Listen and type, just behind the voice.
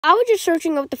I was just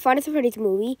searching up the Five Freddy's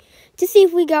movie to see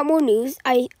if we got more news.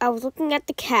 I was looking at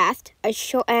the cast.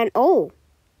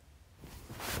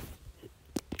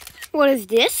 What is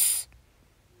this?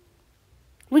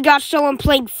 We got someone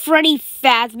playing Freddy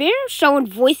Fazbear, someone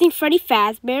voicing Freddy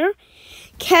Fazbear,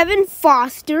 Kevin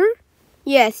Foster.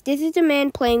 Yes, this is the man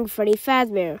playing Freddy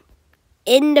Fazbear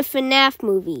in the FNAF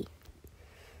movie.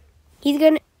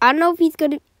 I don't know if he's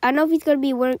gonna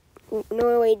be wearing.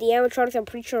 No way, the animatronics I'm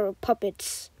pretty sure are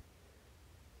puppets.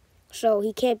 So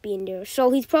he can't be in there.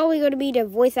 So he's probably going to be the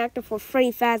voice actor for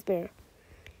Freddy Fazbear.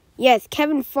 Yes,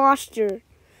 Kevin Foster.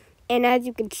 And as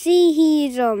you can see,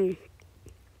 he's from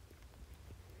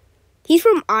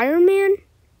Iron Man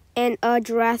and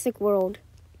Jurassic World.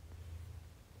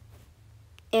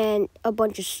 And a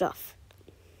bunch of stuff.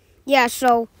 Yeah,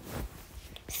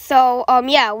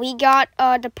 we got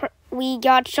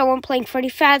someone playing Freddy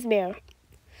Fazbear.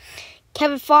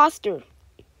 Kevin Foster.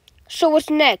 So what's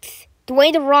next?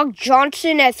 Dwayne "The Rock"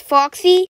 Johnson as Foxy?